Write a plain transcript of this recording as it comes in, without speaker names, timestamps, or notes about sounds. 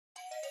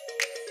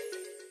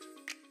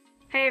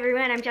Hi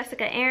everyone, I'm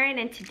Jessica Aaron,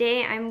 and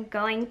today I'm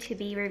going to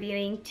be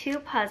reviewing two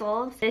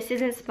puzzles. This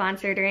isn't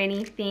sponsored or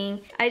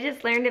anything. I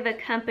just learned of a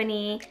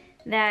company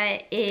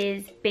that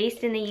is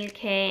based in the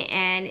UK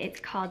and it's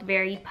called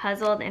Very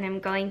Puzzled, and I'm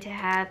going to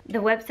have the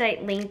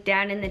website linked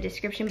down in the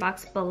description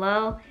box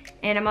below,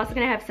 and I'm also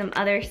going to have some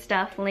other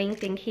stuff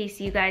linked in case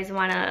you guys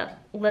want to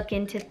look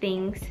into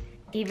things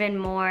even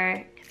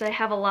more. I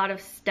have a lot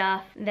of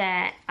stuff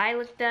that I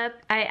looked up.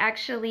 I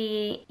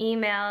actually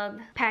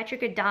emailed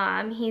Patrick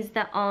Adam, he's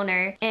the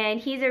owner, and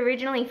he's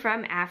originally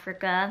from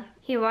Africa.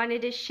 He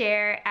wanted to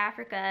share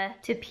Africa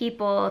to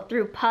people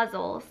through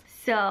puzzles.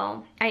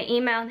 So I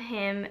emailed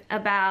him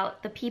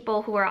about the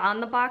people who are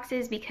on the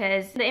boxes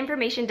because the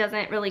information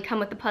doesn't really come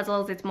with the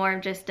puzzles. It's more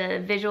of just a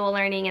visual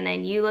learning and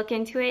then you look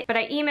into it. But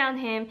I emailed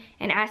him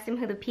and asked him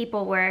who the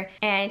people were,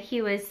 and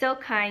he was so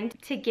kind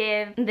to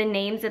give the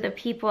names of the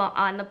people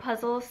on the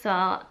puzzle.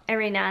 So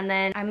every now and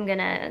then I'm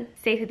gonna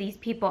say who these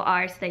people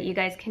are so that you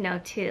guys can know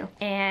too.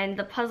 And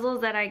the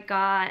puzzles that I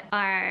got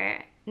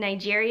are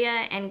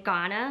Nigeria and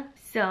Ghana.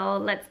 So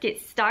let's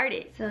get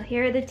started. So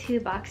here are the two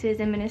boxes.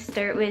 I'm gonna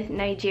start with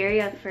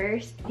Nigeria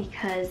first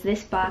because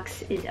this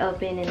box is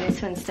open and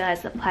this one still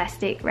has the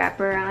plastic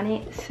wrapper on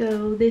it.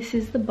 So this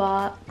is the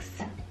box,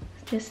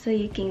 just so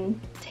you can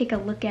take a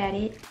look at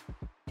it.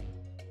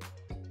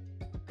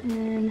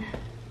 And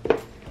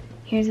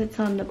here's what's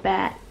on the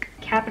back.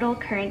 Capital,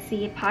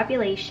 currency,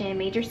 population,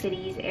 major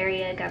cities,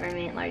 area,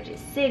 government,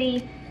 largest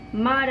city,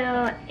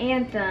 motto,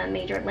 anthem,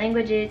 major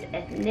languages,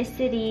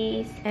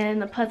 ethnicities,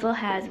 and the puzzle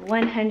has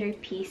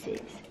 100 pieces.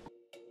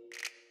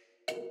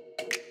 I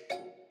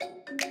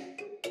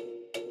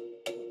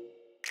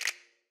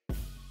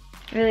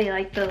really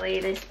like the way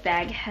this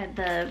bag had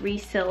the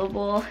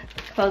resealable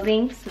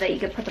closing so that you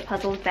could put the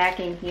puzzles back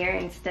in here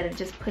instead of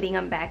just putting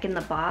them back in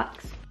the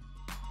box.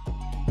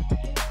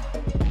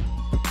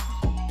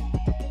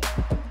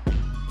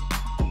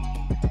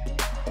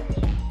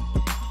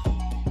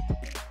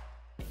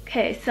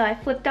 Okay, so I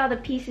flipped all the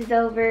pieces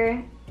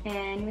over,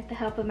 and with the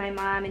help of my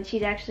mom, and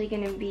she's actually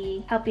gonna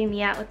be helping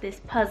me out with this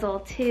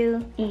puzzle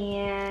too,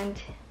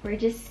 and we're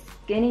just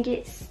gonna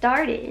get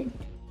started.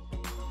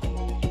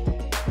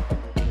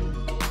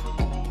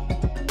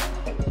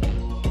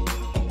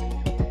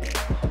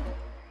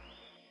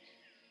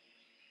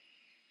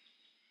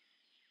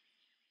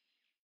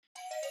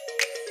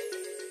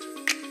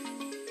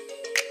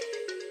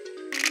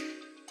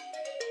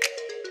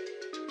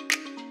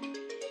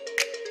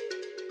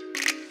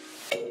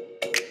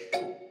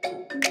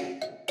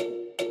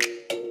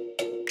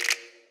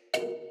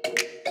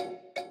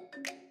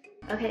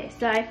 Okay,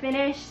 so I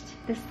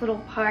finished this little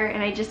part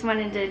and I just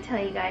wanted to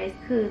tell you guys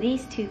who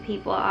these two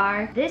people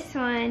are. This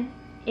one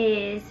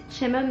is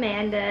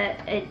Chimamanda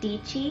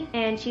Adichie,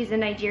 and she's a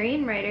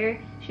Nigerian writer.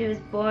 She was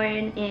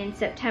born in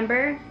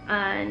September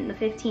on the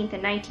 15th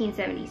in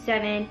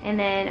 1977, and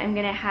then I'm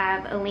gonna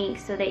have a link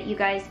so that you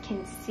guys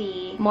can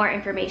see more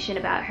information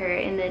about her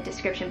in the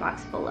description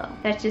box below.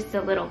 That's just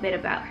a little bit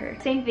about her.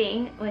 Same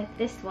thing with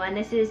this one.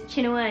 This is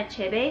Chinua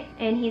Achebe,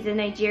 and he's a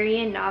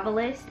Nigerian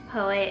novelist,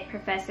 poet,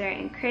 professor,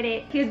 and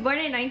critic. He was born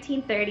in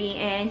 1930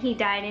 and he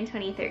died in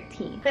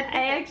 2013.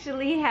 I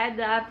actually had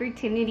the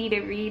opportunity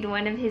to read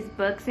one of his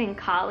books in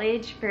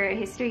college for a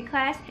history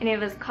class, and it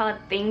was called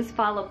Things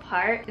Fall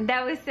Apart.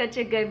 That was such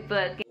a good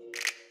book.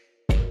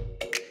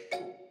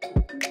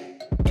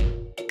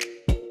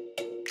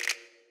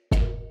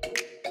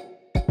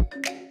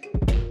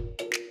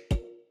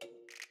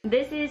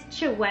 This is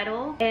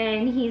Chiwetel,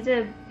 and he's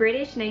a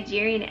British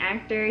Nigerian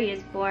actor. He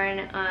was born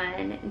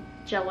on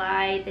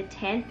July the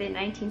 10th in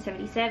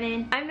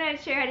 1977. I'm not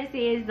sure how to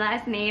say his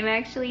last name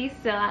actually,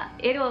 so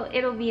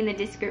it'll be in the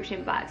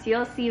description box.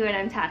 You'll see what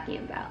I'm talking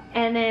about.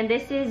 And then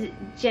this is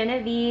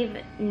Genevieve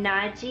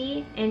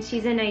Naji, and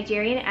she's a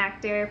Nigerian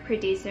actor,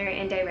 producer,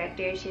 and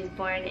director. She was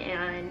born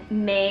on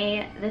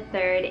May the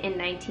 3rd in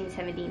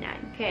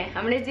 1979. Okay,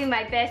 I'm gonna do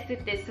my best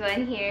with this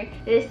one here.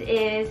 This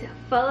is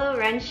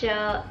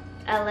Folorunsho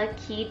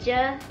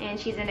Alakija, and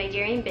she's a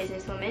Nigerian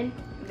businesswoman,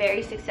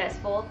 very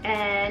successful.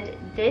 And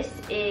this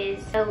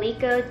is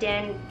Aliko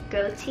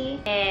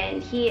Dangote,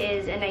 and he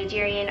is a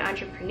Nigerian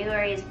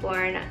entrepreneur. He was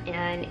born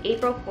on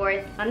April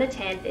 4th on the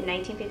 10th in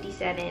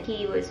 1957.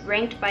 He was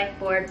ranked by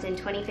Forbes in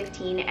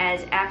 2015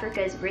 as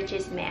Africa's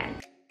richest man.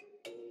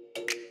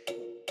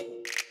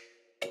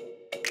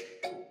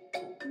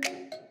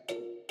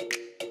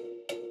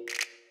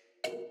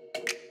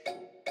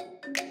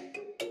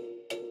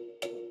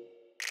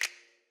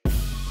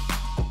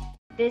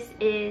 This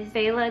is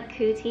Fela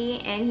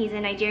Kuti, and he's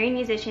a Nigerian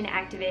musician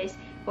activist,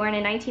 born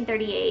in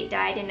 1938,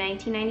 died in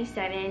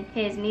 1997.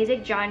 His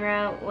music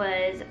genre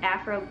was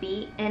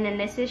Afrobeat. And then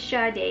this is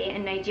Sade, a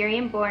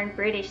Nigerian-born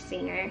British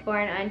singer,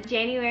 born on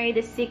January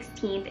the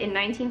 16th in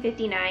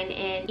 1959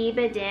 in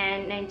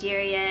Ibadan,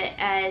 Nigeria,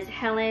 as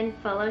Helen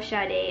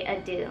Folashade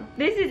Adu.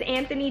 This is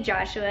Anthony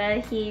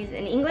Joshua. He's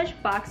an English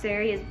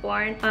boxer. He was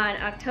born on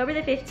October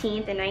the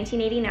 15th in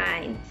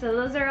 1989. So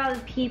those are all the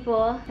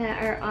people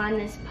that are on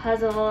this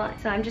puzzle.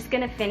 So I'm just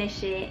gonna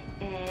finish it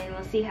and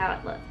we'll see how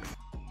it looks.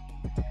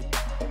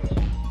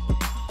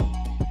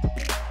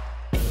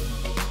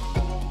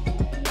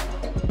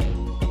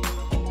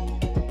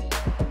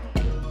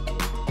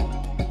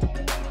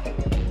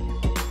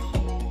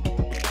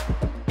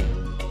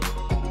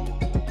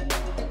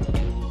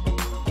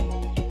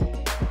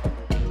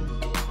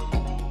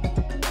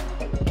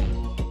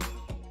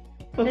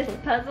 This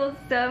puzzle's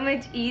so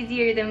much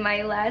easier than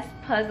my last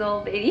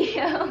puzzle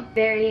video.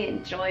 Very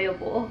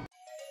enjoyable.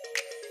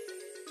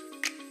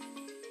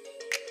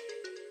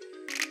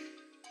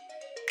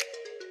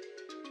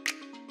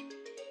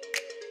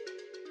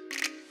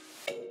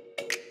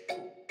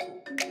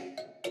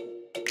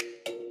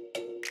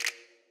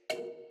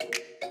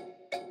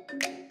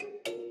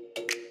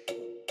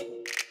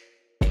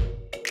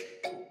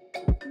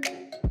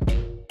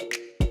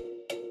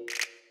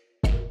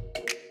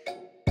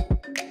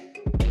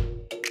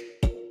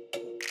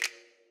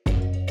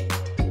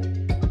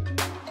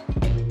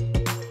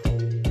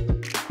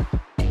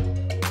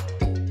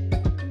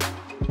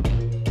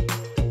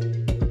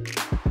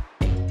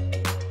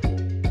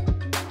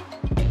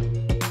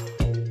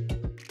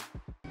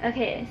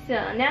 Okay,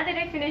 so now that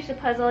I finished the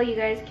puzzle, you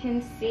guys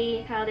can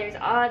see how there's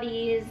all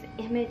these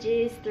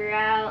images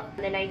throughout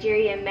the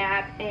Nigeria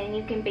map, and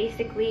you can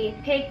basically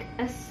pick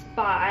a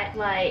spot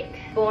like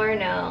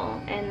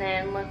Borno and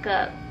then look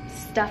up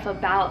stuff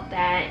about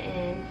that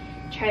and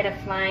try to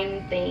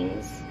find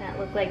things that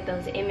look like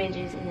those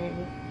images and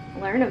then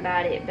learn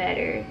about it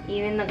better.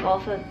 Even the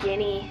Gulf of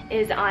Guinea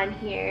is on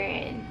here,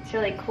 and it's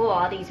really cool,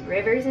 all these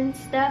rivers and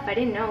stuff. I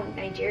didn't know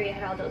Nigeria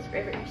had all those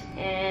rivers.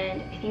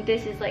 And I think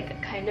this is like a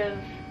kind of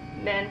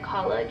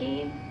Mancala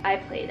game. I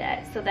play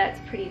that, so that's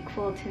pretty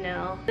cool to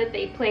know that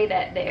they play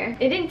that there.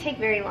 It didn't take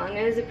very long.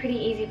 It was a pretty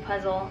easy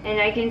puzzle,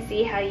 and I can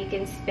see how you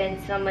can spend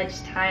so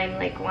much time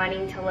like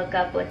wanting to look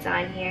up what's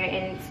on here,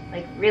 and it's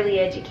like really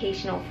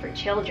educational for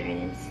children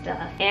and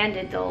stuff, and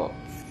adults.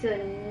 So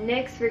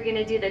next we're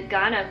gonna do the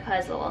Ghana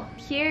puzzle.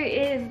 Here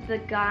is the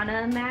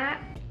Ghana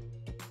map.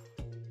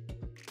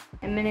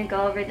 I'm gonna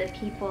go over the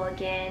people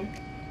again,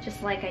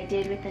 just like I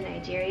did with the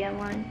Nigeria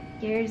one.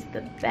 Here's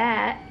the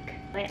back.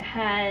 It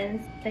has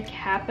the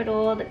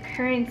capital, the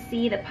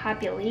currency, the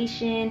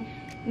population,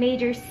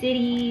 major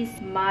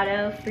cities,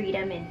 motto,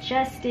 freedom and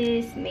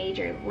justice,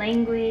 major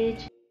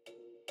language.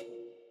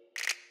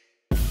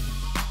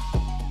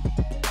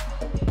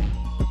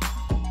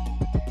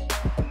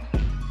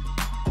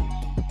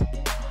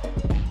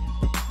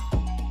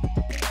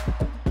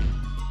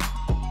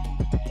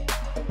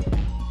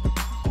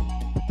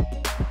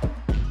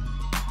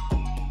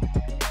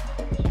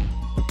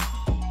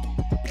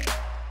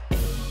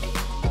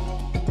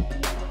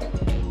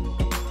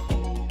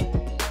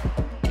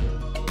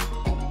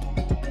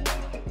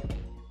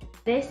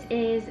 This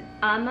is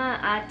Ama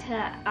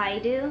Ata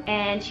Aidu,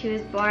 and she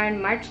was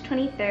born March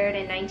 23rd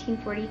in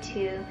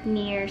 1942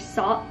 near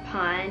Salt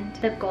Pond,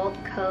 the Gold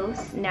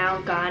Coast,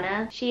 now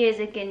Ghana. She is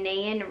a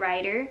Ghanaian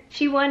writer.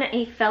 She won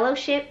a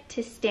fellowship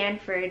to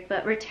Stanford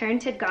but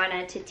returned to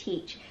Ghana to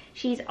teach.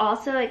 She's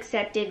also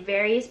accepted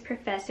various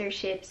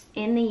professorships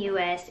in the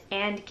US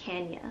and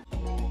Kenya.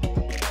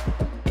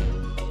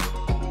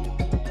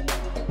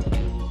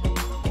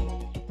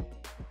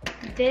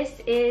 This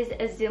is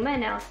Azuma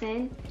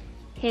Nelson.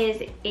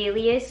 His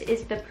alias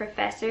is the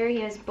Professor.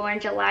 He was born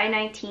July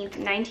 19th,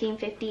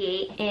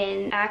 1958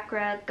 in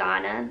Accra,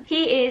 Ghana.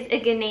 He is a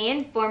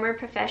Ghanaian former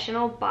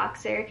professional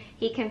boxer.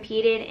 He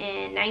competed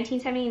in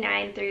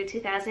 1979 through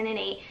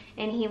 2008,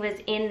 and he was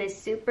in the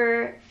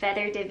super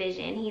feather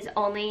division. He's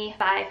only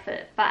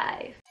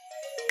 5'5".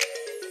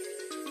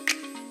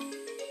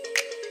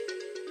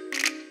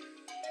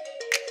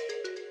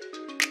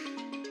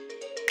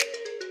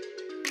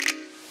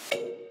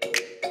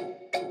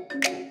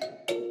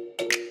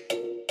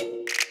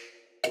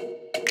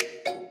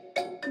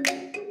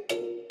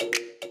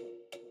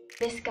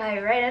 This guy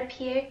right up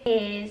here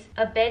is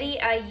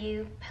Abedi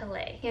Ayew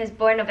Pele. He was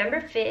born November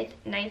 5th,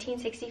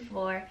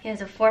 1964. He was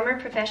a former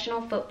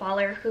professional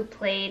footballer who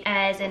played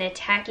as an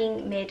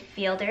attacking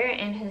midfielder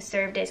and who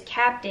served as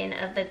captain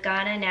of the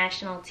Ghana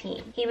national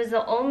team. He was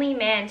the only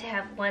man to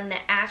have won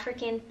the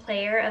African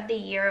Player of the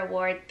Year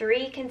award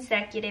 3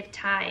 consecutive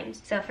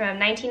times, so from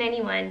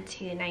 1991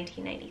 to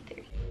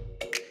 1993.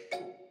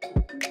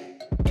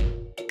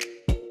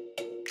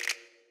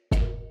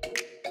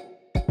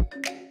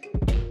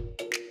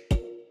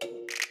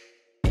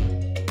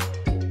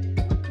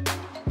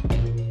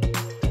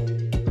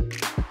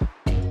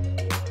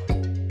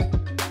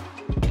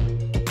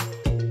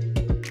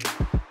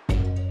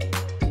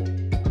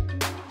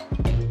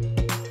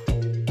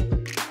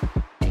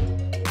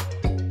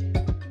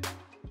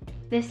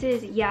 This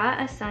is Ya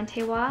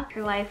Asantewa.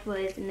 Her life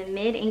was in the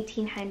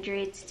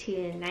mid-1800s to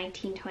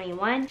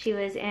 1921. She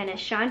was an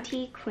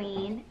Ashanti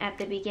queen at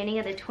the beginning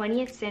of the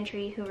 20th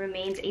century who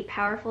remains a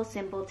powerful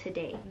symbol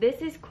today.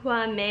 This is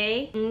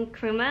Kwame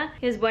Nkrumah.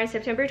 He was born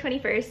September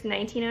 21st,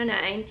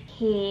 1909.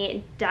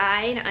 He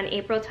died on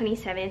April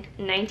 27th,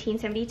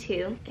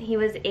 1972. He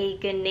was a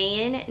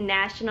Ghanaian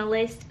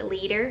nationalist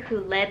leader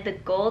who led the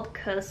Gold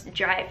Coast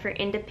drive for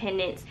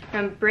independence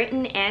from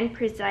Britain and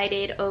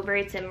presided over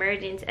its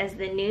emergence as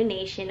the new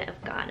nation of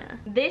Ghana.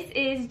 This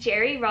is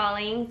Jerry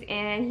Rawlings,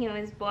 and he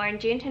was born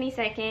June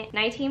 22nd,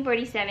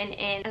 1947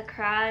 in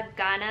Accra,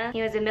 Ghana.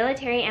 He was a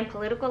military and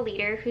political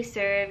leader who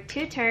served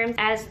 2 terms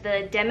as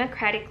the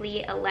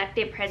democratically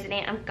elected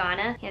president of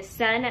Ghana. He is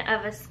son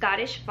of a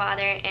Scottish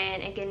father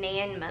and a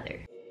Ghanaian mother.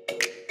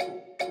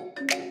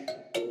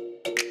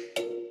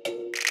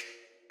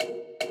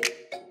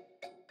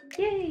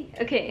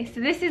 Okay, so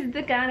this is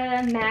the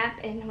Ghana map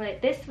and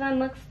what this one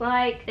looks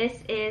like. This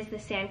is the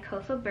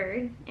Sankofa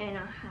bird, and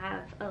I'll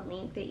have a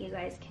link that you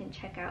guys can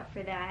check out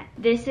for that.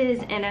 This is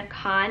an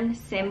Akan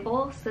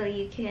symbol, so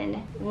you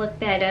can look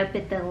that up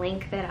at the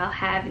link that I'll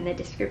have in the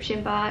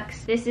description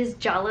box. This is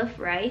Jollof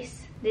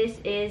rice. This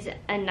is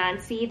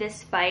Anansi the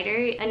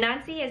spider.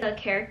 Anansi is a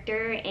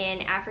character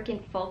in African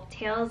folk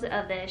tales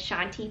of the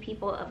Shanti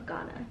people of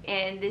Ghana.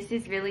 And this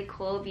is really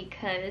cool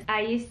because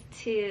I used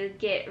to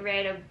get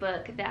read a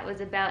book that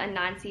was about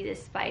Anansi the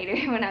spider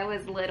when I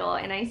was little,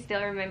 and I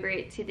still remember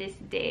it to this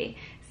day.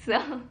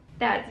 So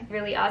that's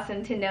really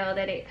awesome to know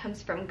that it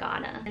comes from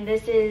Ghana. And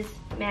this is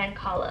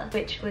Mancala,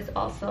 which was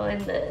also in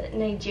the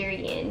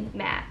Nigerian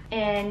map.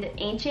 And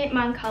ancient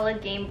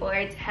Mancala game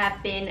boards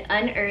have been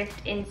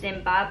unearthed in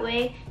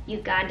Zimbabwe,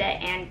 Uganda,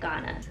 and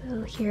Ghana.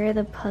 So here are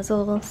the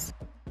puzzles,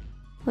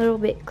 a little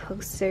bit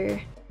closer.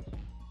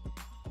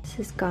 This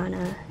is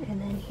Ghana,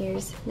 and then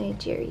here's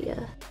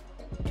Nigeria.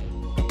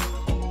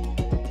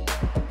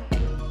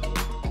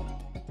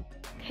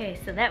 Okay,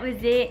 so that was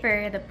it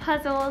for the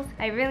puzzles.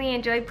 I really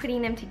enjoyed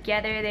putting them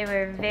together. They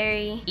were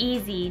very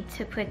easy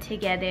to put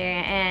together,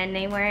 and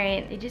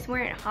they just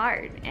weren't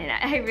hard. And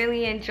I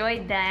really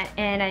enjoyed that.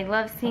 And I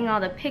love seeing all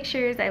the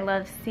pictures. I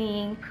love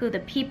seeing who the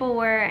people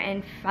were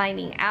and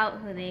finding out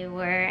who they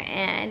were.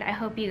 And I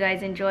hope you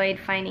guys enjoyed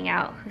finding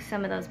out who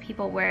some of those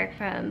people were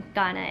from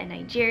Ghana and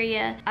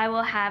Nigeria. I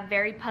will have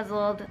Very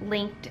Puzzled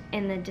linked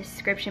in the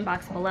description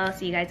box below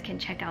so you guys can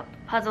check out the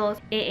puzzles.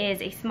 It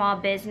is a small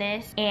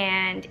business,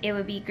 and it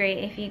would be great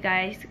if you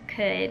guys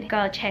could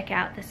go check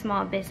out the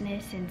small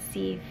business and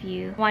see if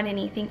you want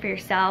anything for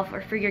yourself or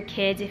for your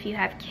kids if you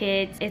have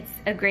kids. It's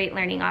a great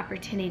learning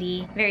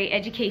opportunity, very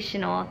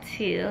educational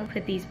to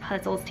put these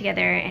puzzles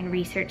together and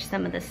research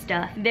some of the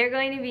stuff. They're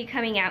going to be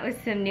coming out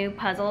with some new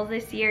puzzles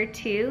this year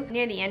too,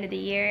 near the end of the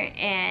year,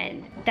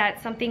 and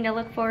that's something to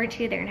look forward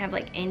to. They're gonna have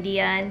like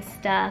India and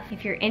stuff.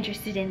 If you're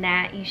interested in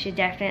that, you should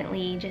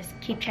definitely just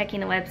keep checking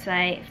the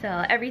website.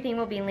 So everything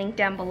will be linked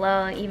down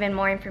below, even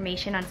more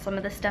information on some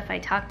of the stuff I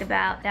talked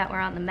about that were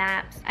on the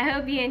maps. I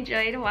hope you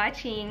enjoyed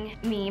watching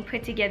me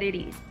put together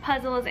these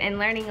puzzles and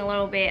learning a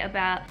little bit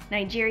about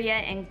Nigeria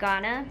and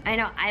Ghana. I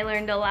know I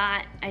learned a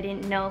lot. I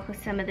didn't know who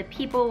some of the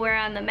people were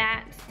on the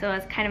maps, so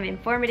it's kind of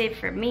informative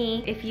for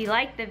me. If you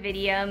liked the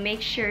video,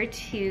 make sure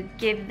to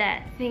give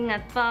that thing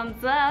a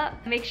thumbs up.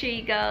 Make sure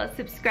you go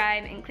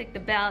subscribe and click the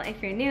bell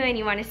if you're new and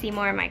you want to see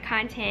more of my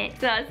content.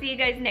 So I'll see you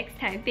guys next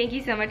time. Thank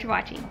you so much for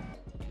watching.